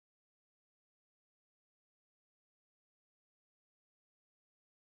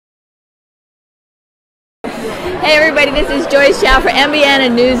Hey everybody, this is Joyce Chow for MBN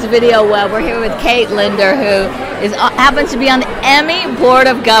and News Video Web. We're here with Kate Linder, who happens to be on the Emmy Board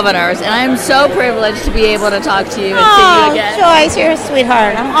of Governors, and I am so privileged to be able to talk to you and see you again. Joyce, you're a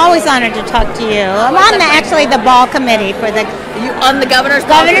sweetheart. I'm always honored to talk to you. I'm on the ball committee for the on the Governor's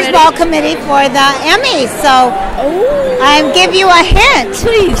Ball Committee for the Emmys. So I'll give you a hint.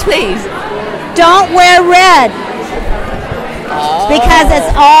 Please. Don't wear red. Because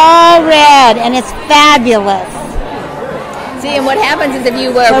it's all red and it's fabulous. See, and what happens is if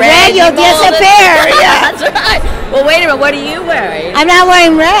you wear red, you'll disappear. Yeah, that's right. Well, wait a minute. What are you wearing? I'm not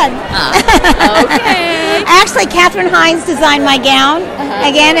wearing red. Okay. Actually, Katherine Hines designed my gown.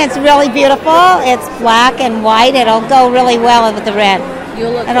 Again, it's really beautiful. It's black and white. It'll go really well with the red.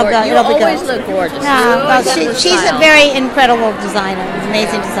 You'll look gorgeous. You always look gorgeous. No, she's a very incredible designer.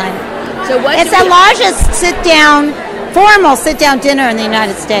 Amazing designer. So it's the largest formal sit-down dinner in the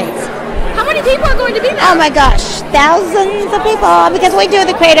United States. How many people are going to be there? Oh my gosh, thousands of people, because we do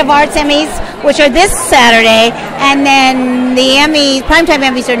the Creative Arts Emmys, which are this Saturday, and then the Primetime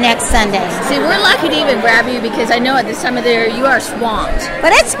Emmys are next Sunday. See, we're lucky to even grab you because I know at this time of the year you are swamped.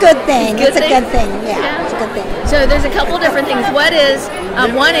 But it's a good thing. It's a good thing. Yeah, it's a good thing. So there's a couple different things. One is,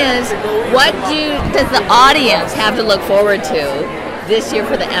 what does the audience have to look forward to this year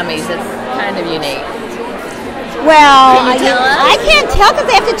for the Emmys? It's kind of unique. Well, I can't tell because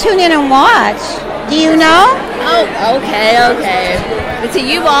they have to tune in and watch. Do you know? Oh, okay. But see,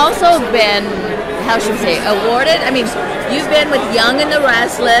 you've also been, how should we say, awarded? I mean, you've been with Young and the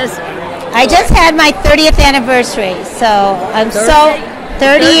Restless. I just had my 30th anniversary, so I'm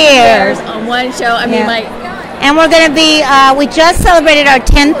 30 years on one show. I mean, and we're going to be, we just celebrated our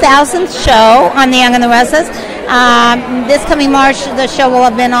 10,000th show on the Young and the Restless. This coming March, the show will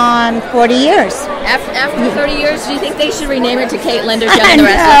have been on 40 years. After 30 years, do you think they should rename it to Kate Linder's Young and the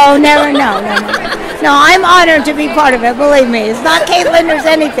Restless? No, I'm honored to be part of it, believe me. It's not Kate Linder's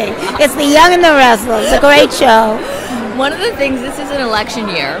anything. It's the Young and the Restless. It's a great show. One of the things, this is an election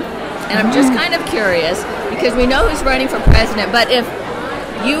year, and I'm just kind of curious, because we know who's running for president, but if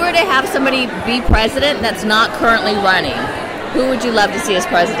you were to have somebody be president that's not currently running, who would you love to see as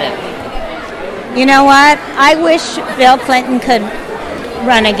president? You know what? I wish Bill Clinton could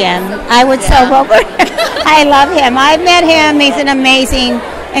run again. I would so vote for him. I love him. I've met him. He's an amazing,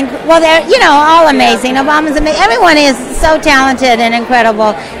 they're all amazing. Obama's amazing. Everyone is so talented and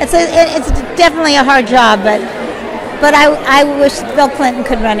incredible. It's definitely a hard job, but I wish Bill Clinton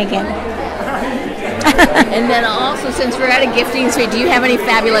could run again. And then also, since we're at a gifting suite, do you have any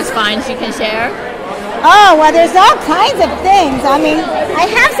fabulous finds you can share? Oh, well, there's all kinds of things. I mean, I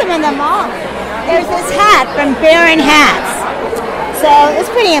have some of them all. There's this hat from Baron Hats. So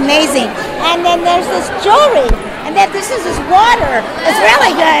it's pretty amazing. And then there's this jewelry. And then this is this water. It's really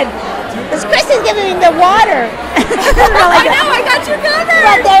good. This Chris is giving me the water. I know, I got you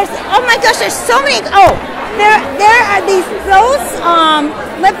covered. But oh my gosh, there's so many. Oh, there are those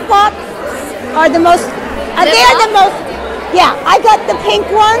lip flops are the most, yeah, I got the pink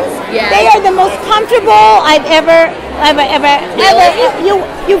ones. Yeah. They are the most comfortable I've ever.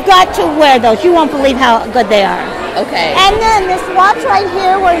 You've got to wear those. You won't believe how good they are. Okay. And then this watch right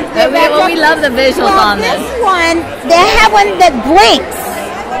here, we love the visuals on this. This one, they have one that blinks.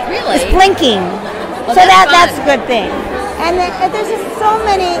 Really? It's blinking. Well, so that's a good thing. And there's just so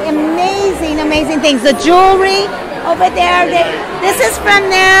many amazing things. The jewelry over there. This is from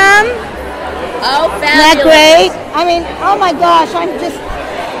them. Oh, fabulous. Isn't that great? I mean, oh my gosh, I'm just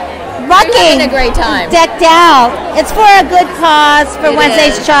bucking. You're having a great time. Decked out. It's for a good cause, for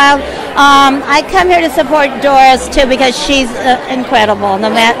Wednesday's Child. I come here to support Doris, too, because she's incredible.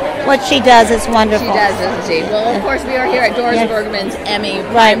 No matter what she does, it's wonderful. She does, doesn't she? Well, of course, we are here at Doris Bergman's Emmy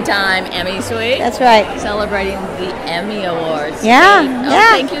Primetime Emmy Suite. That's right. Celebrating the Emmy Awards. Yeah.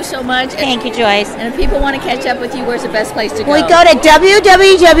 Thank you so much. Thank you, Joyce. And if people want to catch up with you, where's the best place to go? We go to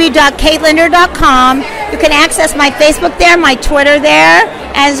www.katelinder.com. You can access my Facebook there, my Twitter there.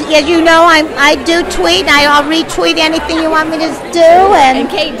 As you know, I do tweet, and I'll retweet anything you want me to do. And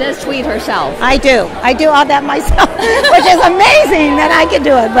Kate does tweet herself. I do all that myself, which is amazing that I can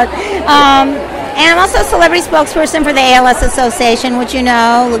do it. But and I'm also a celebrity spokesperson for the ALS Association, which you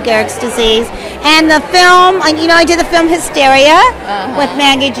know, Lou Gehrig's disease. And the film, I did the film Hysteria with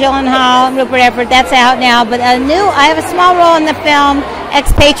Maggie Gyllenhaal and Rupert Everett. That's out now. But I have a small role in the film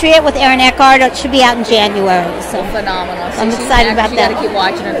Expatriate with Aaron Eckhart. It should be out in January. So phenomenal. So I'm excited about that. You got to keep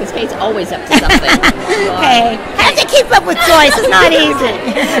watching her because Kate's always up to something. Okay. I have to keep up with Joyce. It's not easy.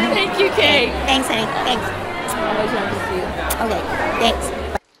 Thank you, Kate. Thanks, honey. Thanks. Always love to see you. Okay. Thanks.